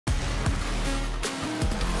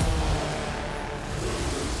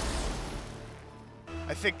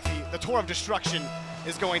I think the tour of destruction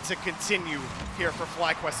is going to continue here for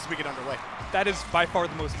FlyQuest as we get underway. That is by far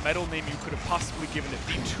the most metal name you could have possibly given it.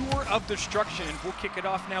 The Tour of Destruction, and we'll kick it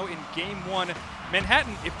off now in Game 1.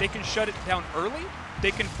 Manhattan, if they can shut it down early,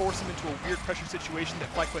 they can force them into a weird pressure situation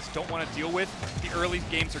that FlyQuest don't want to deal with. The early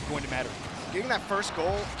games are going to matter. Getting that first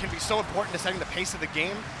goal can be so important to setting the pace of the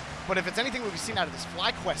game, but if it's anything we've seen out of this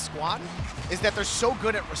FlyQuest squad, is that they're so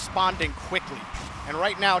good at responding quickly. And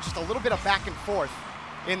right now, just a little bit of back and forth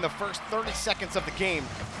in the first 30 seconds of the game.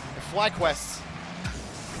 If FlyQuest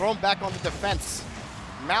thrown back on the defense,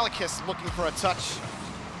 Malikis looking for a touch,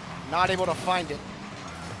 not able to find it.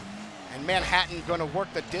 And Manhattan going to work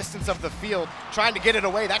the distance of the field, trying to get it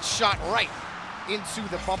away. That shot right into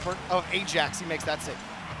the bumper of Ajax. He makes that save.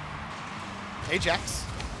 Ajax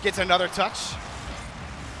gets another touch.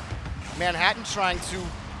 Manhattan trying to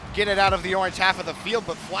get it out of the orange half of the field,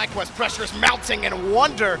 but FlyQuest pressure is mounting, and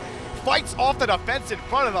Wonder fights off the defense in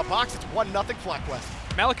front of the box. It's 1-0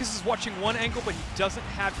 FlyQuest. Malikis is watching one angle, but he doesn't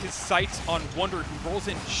have his sights on Wonder, who rolls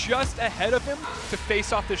in just ahead of him to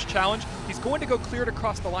face off this challenge. He's going to go clear it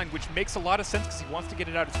across the line, which makes a lot of sense because he wants to get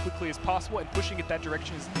it out as quickly as possible, and pushing it that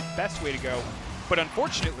direction is the best way to go. But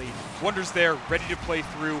unfortunately, Wonder's there, ready to play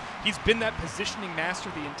through. He's been that positioning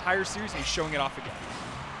master the entire series, and he's showing it off again.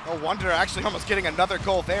 Oh, Wonder actually almost getting another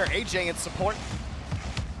goal there. AJ in support.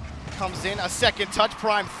 Comes in, a second touch,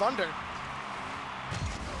 Prime Thunder.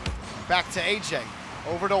 Back to AJ.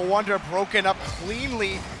 Over to Wonder, broken up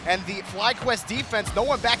cleanly, and the FlyQuest defense, no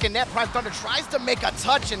one back in net. Prime Thunder tries to make a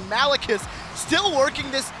touch, and Malikis still working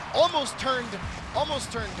this, almost turned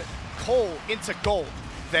Cole into goal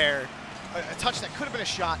there. A touch that could have been a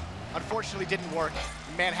shot, unfortunately didn't work.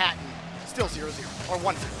 Manhattan still 0-0, or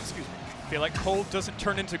 1-0, excuse me. I feel like Cole doesn't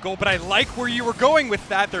turn into goal, but I like where you were going with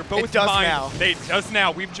that. They're both it does mine. now. It does now.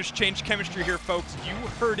 We've just changed chemistry here, folks. You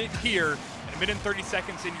heard it here. A minute and 30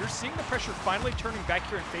 seconds in, you're seeing the pressure finally turning back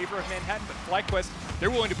here in favor of Manhattan, but FlyQuest, they're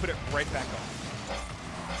willing to put it right back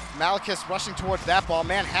on. Malikis rushing towards that ball.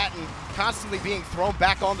 Manhattan constantly being thrown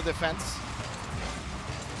back on the defense.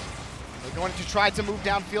 They're going to try to move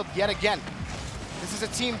downfield yet again. This is a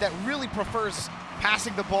team that really prefers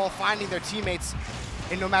passing the ball, finding their teammates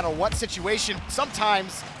in no matter what situation.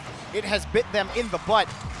 Sometimes it has bit them in the butt,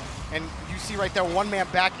 and you see right there, one man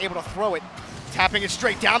back, able to throw it. Tapping it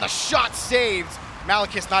straight down, the shot saved.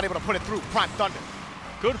 Malikis not able to put it through. Prime Thunder.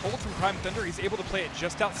 Good hold from Prime Thunder. He's able to play it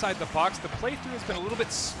just outside the box. The playthrough has been a little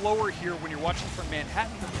bit slower here when you're watching from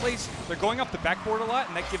Manhattan. The plays, they're going off the backboard a lot,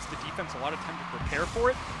 and that gives the defense a lot of time to prepare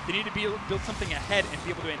for it. They need to be able to build something ahead and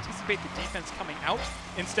be able to anticipate the defense coming out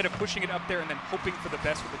instead of pushing it up there and then hoping for the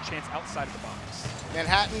best with a chance outside of the box.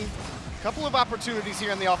 Manhattan, a couple of opportunities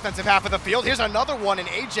here in the offensive half of the field. Here's another one, and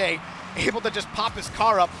AJ able to just pop his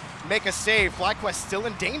car up, make a save. FlyQuest still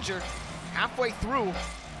in danger, halfway through,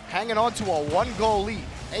 hanging on to a 1-goal lead.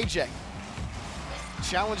 AJ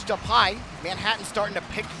challenged up high. Manhattan starting to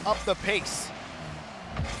pick up the pace.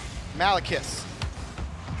 Malikis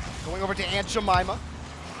going over to Aunt Jemima.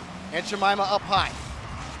 Aunt Jemima up high.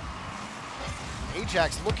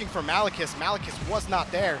 Ajax looking for Malikis. Malikis was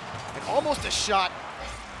not there. And almost a shot,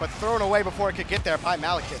 but thrown away before it could get there by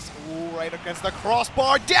Malikis. Ooh, right against the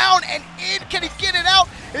crossbar, down and in. Can he get it out?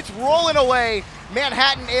 It's rolling away.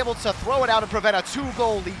 Manhattan able to throw it out and prevent a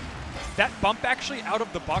 2-goal lead. That bump actually out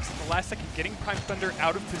of the box at the last second, getting Prime Thunder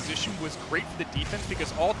out of position, was great for the defense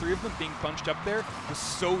because all three of them being bunched up there was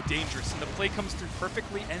so dangerous, and the play comes through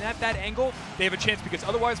perfectly, and at that angle, they have a chance because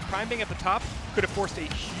otherwise Prime being at the top could have forced a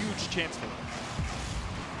huge chance for them.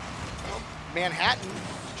 Well, Manhattan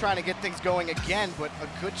trying to get things going again, but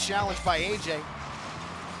a good challenge by AJ.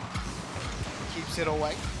 Keeps it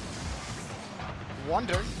away.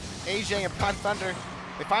 Wonder, AJ and Prime Thunder,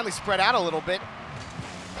 they finally spread out a little bit.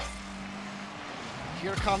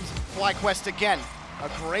 Here comes FlyQuest again. A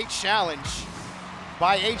great challenge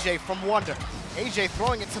by AJ from Wonder. AJ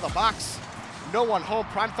throwing it to the box. No one home.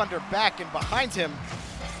 Prime Thunder back, and behind him,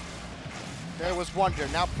 there was Wonder.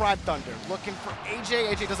 Now Prime Thunder looking for AJ.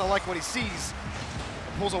 AJ doesn't like what he sees.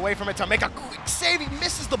 Pulls away from it to make a quick save. He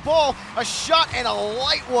misses the ball. A shot and a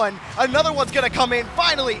light one. Another one's going to come in.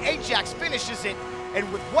 Finally, Ajax finishes it. And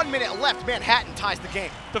with 1 minute left, Manhattan ties the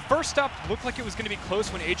game. The first stop looked like it was going to be close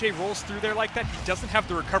when AJ rolls through there like that. He doesn't have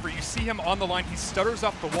the recovery. You see him on the line. He stutters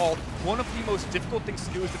off the wall. One of the most difficult things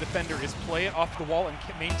to do as a defender is play it off the wall and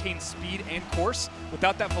maintain speed and course.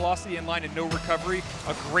 Without that velocity in line and no recovery,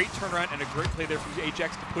 a great turnaround and a great play there from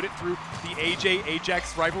Ajax to put it through. The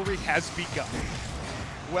AJ-Ajax rivalry has begun.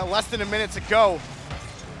 Well, less than a minute to go.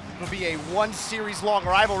 It'll be a 1-series-long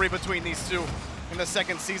rivalry between these two in the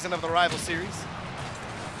second season of the Rival Series.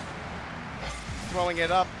 Throwing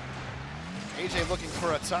it up. AJ looking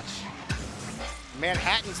for a touch.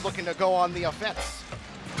 Manhattan's looking to go on the offense.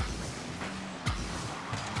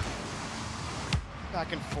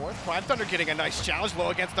 Back and forth. Prime Thunder getting a nice challenge.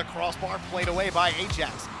 Low against the crossbar. Played away by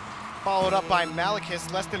Ajax. Followed up by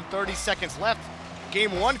Malicus. Less than 30 seconds left.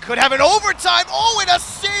 Game one could have an overtime. Oh, and a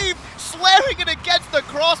save. Slamming it against the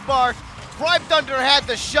crossbar. Prime Thunder had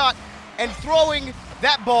the shot and throwing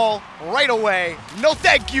that ball right away. No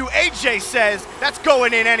thank you, AJ says. That's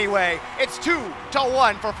going in anyway. It's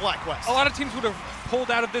 2-1 for FLYQUEST. A lot of teams would have pulled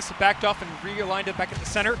out of this, backed off, and realigned it back at the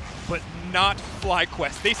center, but not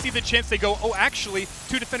FLYQUEST. They see the chance, they go, oh, actually,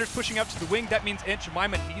 two defenders pushing out to the wing. That means Aunt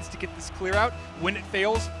Jemima needs to get this clear out. When it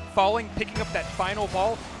fails, falling, picking up that final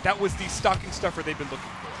ball, that was the stocking stuffer they've been looking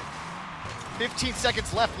for. 15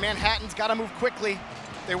 seconds left. Manhattan's got to move quickly.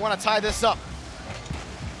 They want to tie this up.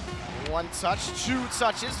 One touch, two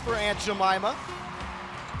touches for Aunt Jemima.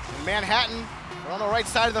 And Manhattan, they're on the right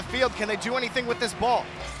side of the field. Can they do anything with this ball?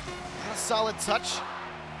 A solid touch.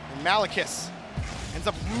 And Malicus ends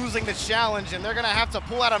up losing the challenge, and they're going to have to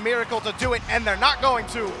pull out a miracle to do it, and they're not going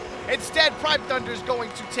to. Instead, Prime Thunder's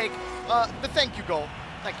going to take the thank you goal.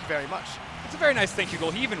 Thank you very much. It's a very nice thank you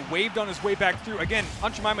goal. He even waved on his way back through. Again,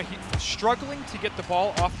 Aunt Jemima struggling to get the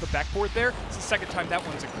ball off the backboard there. It's the second time that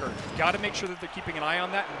one's occurred. Got to make sure that they're keeping an eye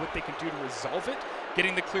on that and what they can do to resolve it.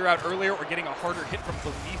 Getting the clear out earlier or getting a harder hit from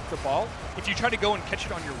beneath the ball. If you try to go and catch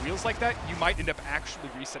it on your wheels like that, you might end up actually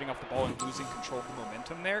resetting off the ball and losing control of the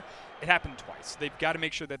momentum there. It happened twice. They've got to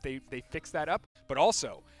make sure that they fix that up. But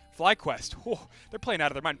also, FLYQUEST, they're playing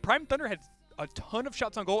out of their mind. Prime Thunder had a ton of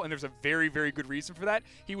shots on goal, and there's a very, very good reason for that.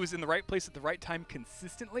 He was in the right place at the right time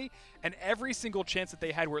consistently, and every single chance that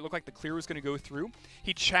they had where it looked like the clear was going to go through,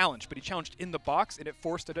 he challenged, but he challenged in the box, and it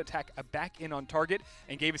forced an attack back in on target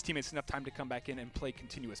and gave his teammates enough time to come back in and play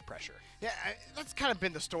continuous pressure. Yeah, that's kind of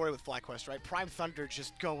been the story with FLYQUEST, right? Prime Thunder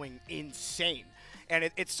just going insane.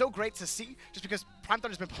 And it's so great to see, just because Prime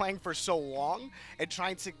Thunder's been playing for so long and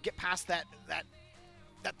trying to get past that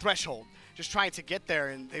threshold. Just trying to get there,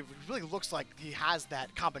 and it really looks like he has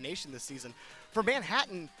that combination this season. For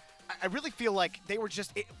Manhattan, I really feel like they were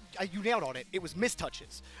just, you nailed on it, it was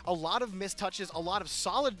mistouches. A lot of mistouches, a lot of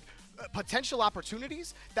solid potential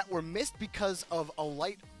opportunities that were missed because of a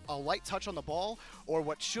light touch on the ball, or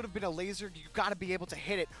what should have been a laser. You got to be able to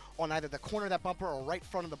hit it on either the corner of that bumper or right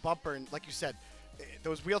front of the bumper, and like you said,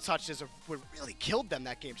 those wheel touches would really killed them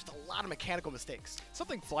that game. Just a lot of mechanical mistakes.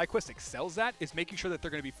 Something FLYQUEST excels at is making sure that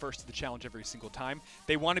they're going to be first to the challenge every single time.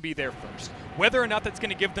 They want to be there first. Whether or not that's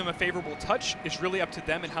going to give them a favorable touch is really up to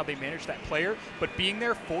them and how they manage that player, but being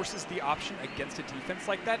there forces the option against a defense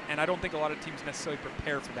like that, and I don't think a lot of teams necessarily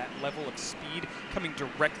prepare for that level of speed coming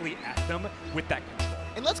directly at them with that control.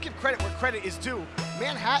 And let's give credit where credit is due.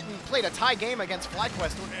 Manhattan played a tie game against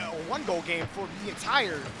FLYQUEST, a one-goal game for the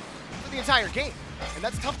entire game. And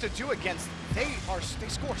that's tough to do against. They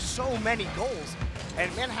score so many goals.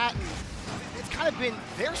 And Manhattan, it's kind of been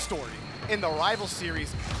their story in the rival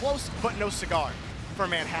series. Close but no cigar for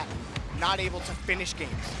Manhattan. Not able to finish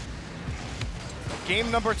games.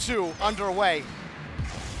 Game number 2 underway.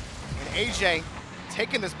 And AJ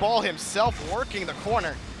taking this ball himself, working the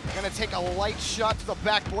corner. Gonna take a light shot to the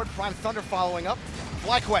backboard. Prime Thunder following up.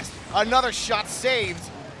 FLYQUEST, another shot saved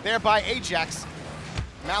there by Ajax.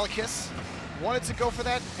 Malicus wanted to go for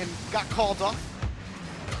that and got called off.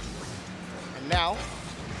 And now,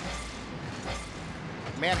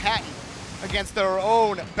 Manhattan against their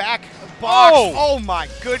own back box. Oh my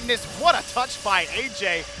goodness, what a touch by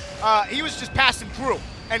AJ. He was just passing through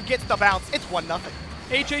and gets the bounce. It's 1-0.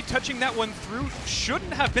 AJ touching that one through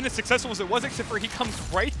shouldn't have been as successful as it was, except for he comes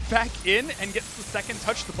right back in and gets the second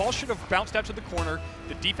touch. The ball should have bounced out to the corner.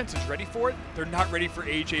 The defense is ready for it. They're not ready for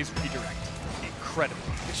AJ's redirect. Incredible.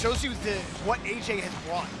 It shows you what AJ has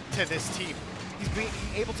brought to this team. He's being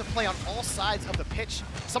able to play on all sides of the pitch,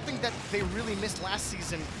 something that they really missed last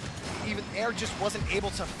season. Even Air just wasn't able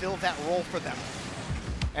to fill that role for them.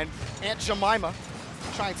 And Aunt Jemima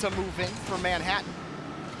trying to move in for Manhattan.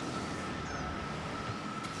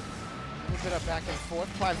 A little bit of back and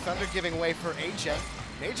forth. Prime Thunder giving way for AJ.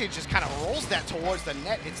 And AJ just kind of rolls that towards the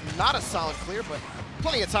net. It's not a solid clear, but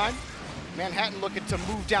plenty of time. Manhattan looking to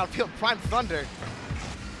move downfield. Prime Thunder.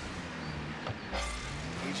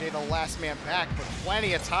 AJ the last man back, but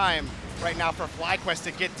plenty of time right now for FLYQUEST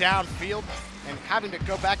to get downfield, and having to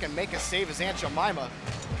go back and make a save is Aunt Jemima.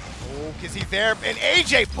 Oh, is he there? And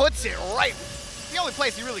AJ puts it right. The only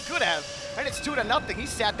place he really could have, and it's 2-0. He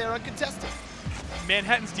sat there uncontested.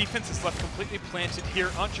 Manhattan's defense is left completely planted here.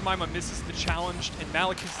 Aunt Jemima misses the challenge, and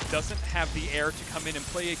Malicus doesn't have the air to come in and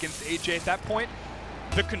play against AJ at that point.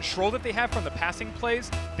 The control that they have from the passing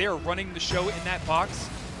plays, they are running the show in that box.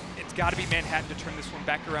 It's got to be Manhattan to turn this one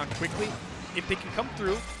back around quickly. If they can come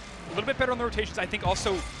through a little bit better on the rotations, I think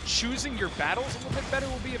also choosing your battles a little bit better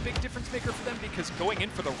will be a big difference maker for them, because going in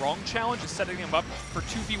for the wrong challenge is setting them up for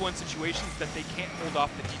 2v1 situations that they can't hold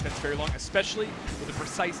off the defense very long, especially with a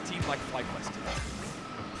precise team like FLYQUEST.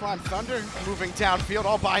 Prime Thunder moving downfield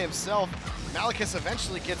all by himself. Malicus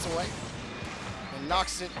eventually gets away and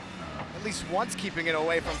knocks it at least once, keeping it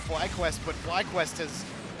away from FLYQUEST, but FLYQUEST has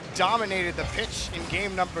dominated the pitch in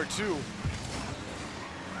game number 2.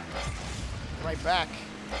 Right back.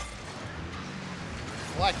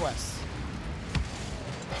 FLYQUEST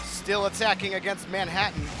still attacking against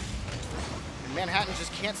Manhattan. And Manhattan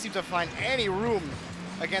just can't seem to find any room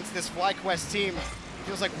against this FLYQUEST team.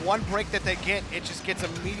 Feels like one break that they get, it just gets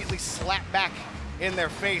immediately slapped back in their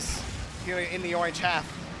face here in the orange half.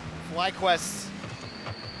 FLYQUEST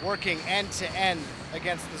working end-to-end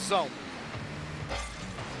against the zone.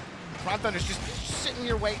 Prime Thunder's just sitting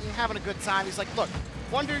here waiting, having a good time. He's like, look,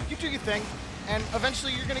 Wonder, you do your thing, and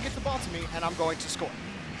eventually you're gonna get the ball to me, and I'm going to score.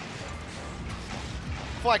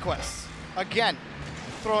 FLYQUEST, again,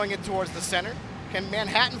 throwing it towards the center. Can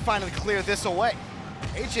Manhattan finally clear this away?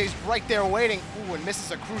 AJ's right there waiting. Ooh, and misses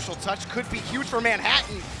a crucial touch. Could be huge for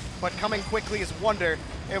Manhattan, but coming quickly is Wonder,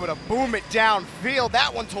 able to boom it downfield.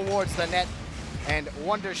 That one towards the net, and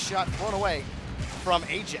Wonder's shot thrown away from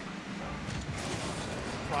AJ.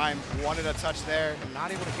 Prime wanted a touch there, and not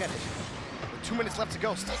able to get it. With 2 minutes left to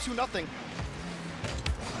go, still 2-0.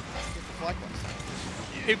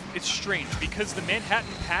 It's strange because the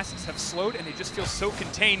Manhattan passes have slowed and they just feel so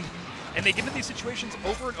contained, and they get into these situations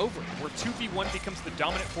over and over where 2v1 becomes the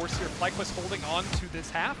dominant force here. FLYQUEST holding on to this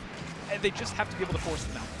half, and they just have to be able to force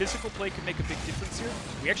them out. Physical play can make a big difference here.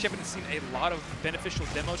 We actually haven't seen a lot of beneficial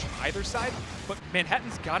demos from either side, but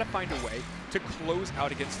Manhattan's got to find a way to close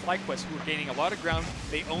out against FLYQUEST, who are gaining a lot of ground.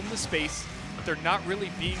 They own the space, but they're not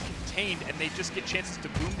really being contained, and they just get chances to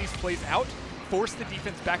boom these plays out, force the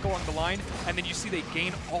defense back along the line, and then you see they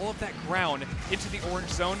gain all of that ground into the orange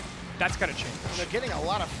zone. That's got to change. And they're getting a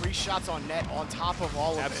lot of free shots on net on top of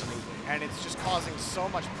all of it. And it's just causing so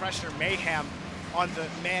much pressure, mayhem on the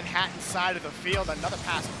Manhattan side of the field. Another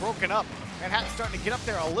pass broken up. Manhattan's starting to get up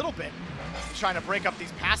there a little bit, trying to break up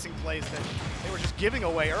these passing plays that they were just giving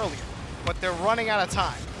away earlier. But they're running out of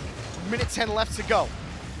time. 1:10 left to go.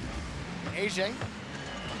 AJ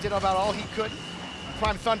did about all he could.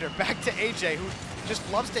 Prime Thunder back to AJ, who just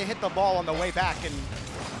loves to hit the ball on the way back and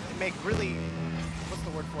make really, what's the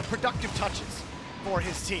word for it, productive touches for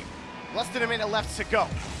his team. Less than a minute left to go.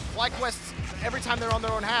 FLYQUEST, every time they're on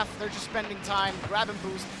their own half, they're just spending time, grabbing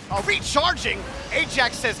boost, recharging.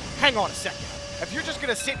 Ajax says, hang on a second. If you're just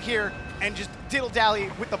gonna sit here and just diddle-dally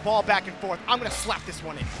with the ball back and forth, I'm gonna slap this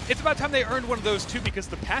one in. It's about time they earned one of those too, because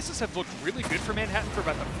the passes have looked really good for Manhattan for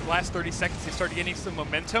about the last 30 seconds. They started getting some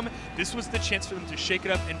momentum. This was the chance for them to shake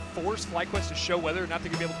it up and force FLYQUEST to show whether or not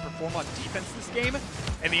they're gonna be able to perform on defense this game.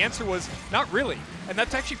 And the answer was, not really. And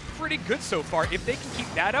that's actually pretty good so far. If they can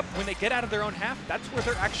keep that up when they get out of their own half, that's where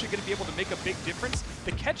they're actually gonna be able to make a big difference.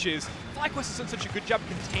 The catch is, FLYQUEST has done such a good job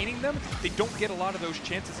containing them, they don't get a lot of those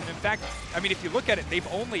chances. And in fact, I mean, if you look at it, they've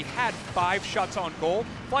only had 5 shots on goal.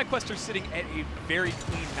 FLYQUEST are sitting at a very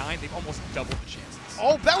clean 9. They've almost doubled the chances.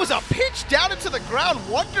 Oh, that was a pitch down into the ground.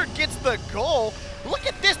 Wonder gets the goal. Look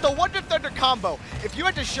at this, the Wonder Thunder combo. If you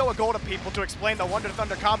had to show a goal to people to explain the Wonder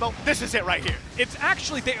Thunder combo, this is it right here. It's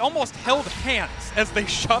actually, they almost held hands as they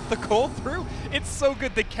shot the goal through. It's so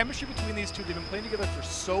good. The chemistry between these two, they've been playing together for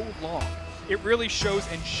so long. It really shows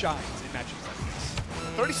and shines in matches like this.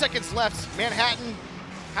 30 seconds left. Manhattan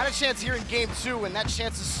had a chance here in game 2, and that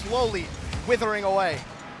chance is slowly withering away.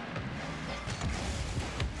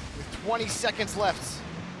 With 20 seconds left,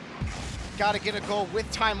 got to get a goal with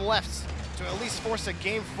time left to at least force a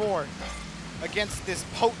game 4 against this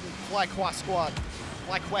potent FLYQUEST squad.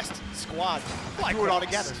 FLYQUEST squad. Threw it all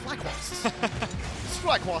together. FLYQUEST. It's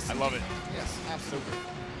FLYQUEST. I love it. Yes, absolutely.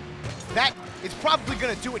 That is probably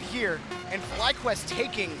going to do it here, and FLYQUEST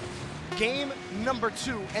taking game number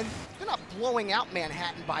 2, and they're not blowing out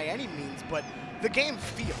Manhattan by any means, but the game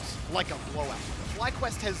feels like a blowout.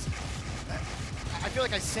 FLYQUEST has, I feel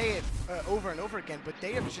like I say it over and over again, but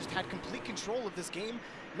they have just had complete control of this game.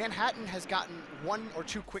 Manhattan has gotten 1 or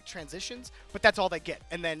 2 quick transitions, but that's all they get,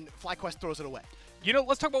 and then FLYQUEST throws it away. You know,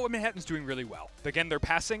 let's talk about what Manhattan's doing really well. Again, their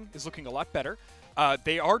passing is looking a lot better.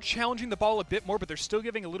 They are challenging the ball a bit more, but they're still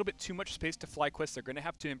giving a little bit too much space to FLYQUEST. They're going to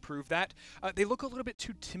have to improve that. They look a little bit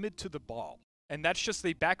too timid to the ball, and that's just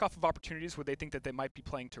they back off of opportunities where they think that they might be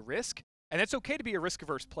playing to risk, and it's okay to be a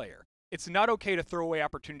risk-averse player. It's not okay to throw away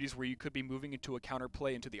opportunities where you could be moving into a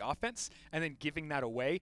counterplay into the offense and then giving that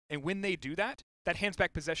away. And when they do that, that hands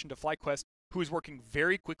back possession to FLYQUEST. who is working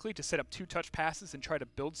very quickly to set up 2-touch passes and try to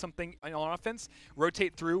build something on offense,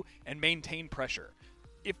 rotate through, and maintain pressure.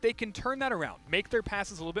 If they can turn that around, make their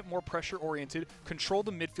passes a little bit more pressure-oriented, control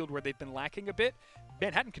the midfield where they've been lacking a bit,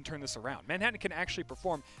 Manhattan can turn this around. Manhattan can actually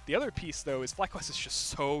perform. The other piece, though, is FlyQuest is just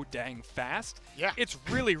so dang fast. Yeah. It's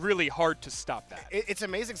really, really hard to stop that. It's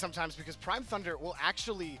amazing sometimes because Prime Thunder will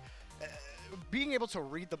actually... being able to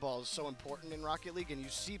read the ball is so important in Rocket League, and you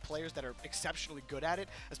see players that are exceptionally good at it,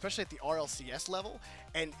 especially at the RLCS level,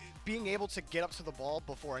 and being able to get up to the ball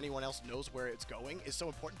before anyone else knows where it's going is so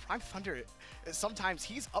important. Prime Thunder, sometimes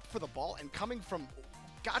he's up for the ball and coming from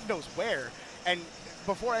God knows where, and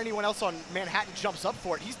before anyone else on Manhattan jumps up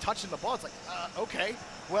for it, he's touching the ball. It's like, okay,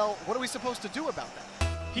 well, what are we supposed to do about that?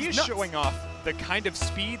 He is showing off the kind of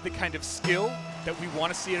speed, the kind of skill that we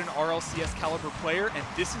want to see in an RLCS caliber player, and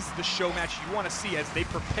this is the show match you want to see as they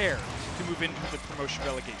prepare to move into the promotion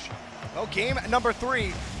relegation. Well, game number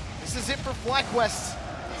 3. This is it for FlyQuest.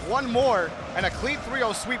 One more, and a clean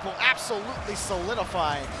 3-0 sweep will absolutely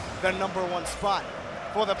solidify the #1 spot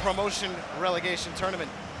for the promotion relegation tournament.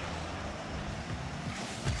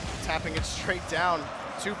 Tapping it straight down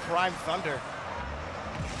to Prime Thunder.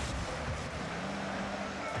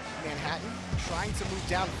 Manhattan trying to move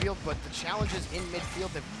downfield, but the challenges in midfield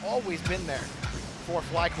have always been there for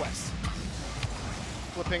FlyQuest.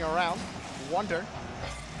 Flipping around, Wonder.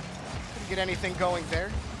 Couldn't get anything going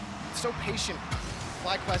there. So patient.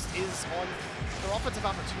 FlyQuest is on their offensive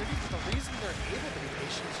opportunities, but the reason they're able to be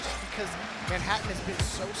patient is just because Manhattan has been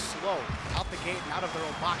so slow out the gate and out of their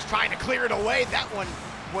own box, trying to clear it away. That one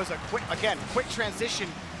was a quick transition,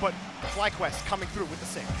 but FlyQuest coming through with the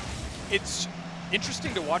save. It's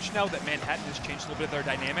interesting to watch now that Manhattan has changed a little bit of their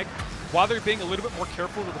dynamic. While they're being a little bit more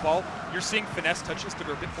careful with the ball, you're seeing finesse touches that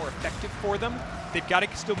are a bit more effective for them. They've got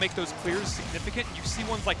to still make those clears significant. You see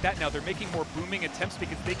ones like that now. They're making more booming attempts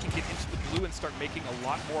because they can get into the blue and start making a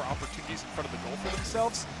lot more opportunities in front of the goal for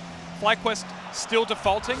themselves. FlyQuest still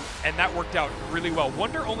defaulting, and that worked out really well.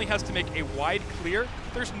 Wonder only has to make a wide clear.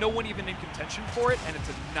 There's no one even in contention for it, and it's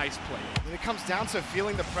a nice play. When it comes down to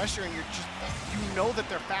feeling the pressure, and you know that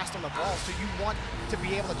they're fast on the ball, so you want to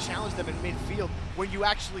be able to challenge them in midfield when you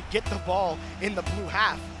actually get the ball in the blue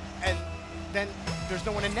half, and then there's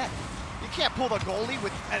no one in net. You can't pull the goalie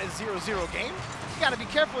at a 0-0 game. You got to be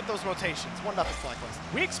careful with those rotations. 1-0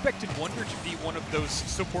 FlyQuest. We expected Wonder to be one of those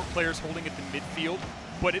support players holding at the midfield,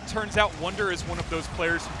 but it turns out Wonder is one of those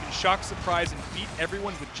players who can shock, surprise, and beat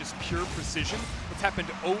everyone with just pure precision. It's happened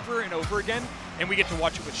over and over again, and we get to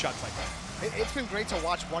watch it with shots like that. It's been great to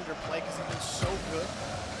watch Wonder play because he's been so good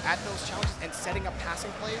at those challenges and setting up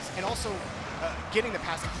passing plays, and also getting the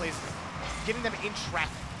passing plays, getting them in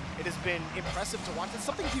traffic. It has been impressive to watch. It's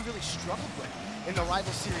something he really struggled with in the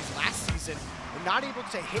Rival Series last season, not able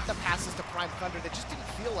to hit the passes to Prime Thunder. That just didn't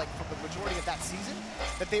feel like, for the majority of that season,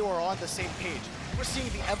 that they were on the same page. We're seeing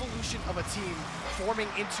the evolution of a team forming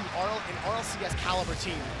into an RLCS caliber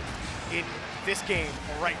team in this game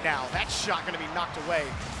right now. That shot going to be knocked away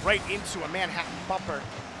right into a Manhattan bumper.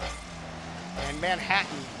 And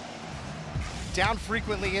Manhattan down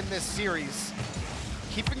frequently in this series,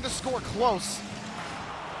 keeping the score close,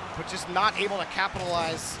 but just not able to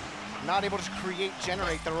capitalize, not able to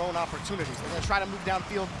generate their own opportunities. They're going to try to move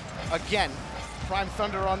downfield again. Prime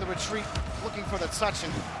Thunder on the retreat, looking for the touch,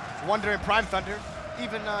 and Wonder and Prime Thunder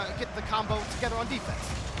even get the combo together on defense.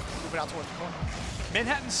 Move it out towards the corner.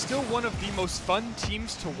 Manhattan's still one of the most fun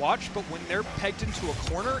teams to watch, but when they're pegged into a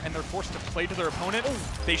corner and they're forced to play to their opponent,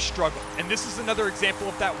 they struggle. And this is another example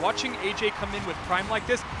of that. Watching AJ come in with Prime like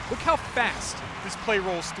this, look how fast this play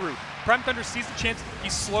rolls through. Prime Thunder sees the chance, he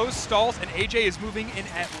slows, stalls, and AJ is moving in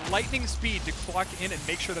at lightning speed to clock in and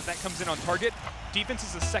make sure that that comes in on target. Defense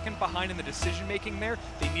is a second behind in the decision-making there.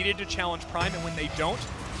 They needed to challenge Prime, and when they don't,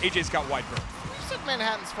 AJ's got wide berth. You said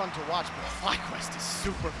Manhattan's fun to watch, but FlyQuest is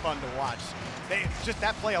super fun to watch. Just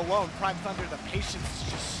that play alone, Prime Thunder, the patience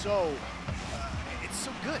is just so, it's so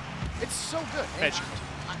good. It's so good.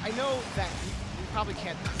 I know that we probably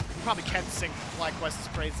can't sing FlyQuest's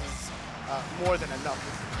praises more than enough.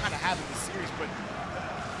 We kind of have in this series, but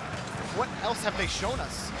what else have they shown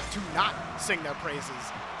us to not sing their praises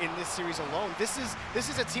in this series alone? This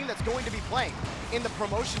is a team that's going to be playing in the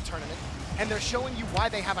promotion tournament, and they're showing you why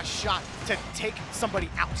they have a shot to take somebody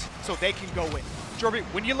out so they can go in. Jorby,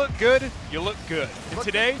 when you look good, you look good. And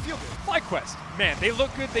today, feel good. FlyQuest, man, they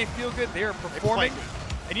look good, they feel good, they are performing.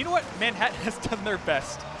 And you know what? Manhattan has done their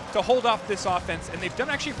best to hold off this offense, and they've done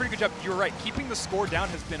actually a pretty good job. You're right, keeping the score down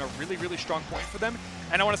has been a really, really strong point for them,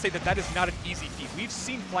 and I want to say that that is not an easy feat. We've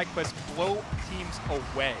seen FlyQuest blow teams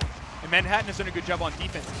away And Manhattan has done a good job on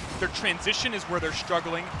defense. Their transition is where they're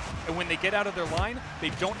struggling, and when they get out of their line, they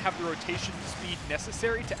don't have the rotation speed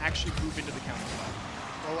necessary to actually move into the counter.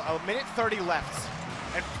 Well, a minute 30 left,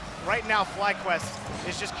 and right now FlyQuest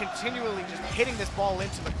is just continually just hitting this ball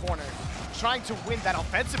into the corner, trying to win that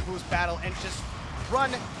offensive boost battle and just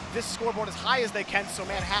run this scoreboard as high as they can so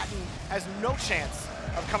Manhattan has no chance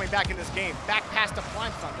of coming back in this game. Back past the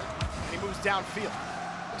Prime Thunder, and he moves downfield.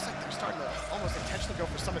 Looks like they're starting to almost intentionally go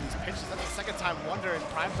for some of these pitches. That's the second time Wonder and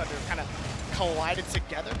Prime Thunder have kind of collided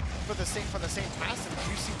together for the same pass, and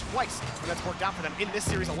we've seen twice when that's worked out for them in this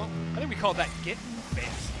series alone. I think we call that getting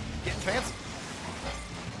fancy. Getting fancy.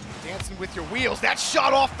 Dancing with your wheels. That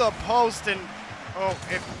shot off the post, and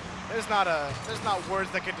there's not words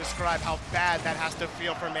that can describe how bad that has to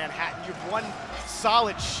feel for Manhattan. You've one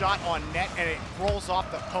solid shot on net, and it rolls off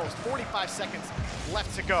the post. 45 seconds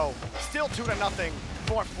left to go. Still 2-0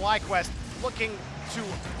 for FlyQuest, looking to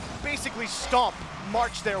basically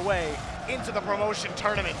march their way into the promotion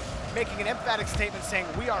tournament, making an emphatic statement saying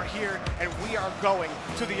we are here and we are going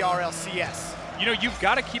to the RLCS. You know, you've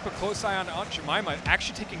got to keep a close eye on Jemima,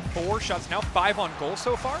 actually taking 4 shots, now 5 on goal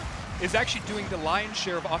so far, is actually doing the lion's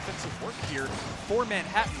share of offensive work here for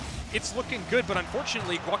Manhattan. It's looking good, but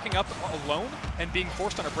unfortunately, walking up alone and being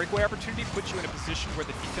forced on a breakaway opportunity puts you in a position where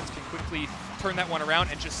the defense can quickly turn that one around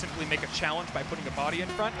and just simply make a challenge by putting a body in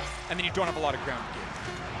front, and then you don't have a lot of ground to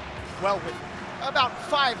give. Well, with about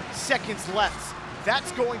 5 seconds left,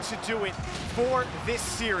 that's going to do it for this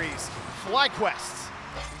series. FlyQuest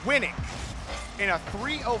winning in a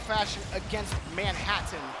 3-0 fashion against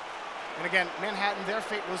Manhattan. And again, Manhattan, their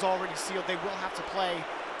fate was already sealed. They will have to play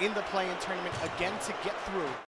in the play-in tournament again to get through.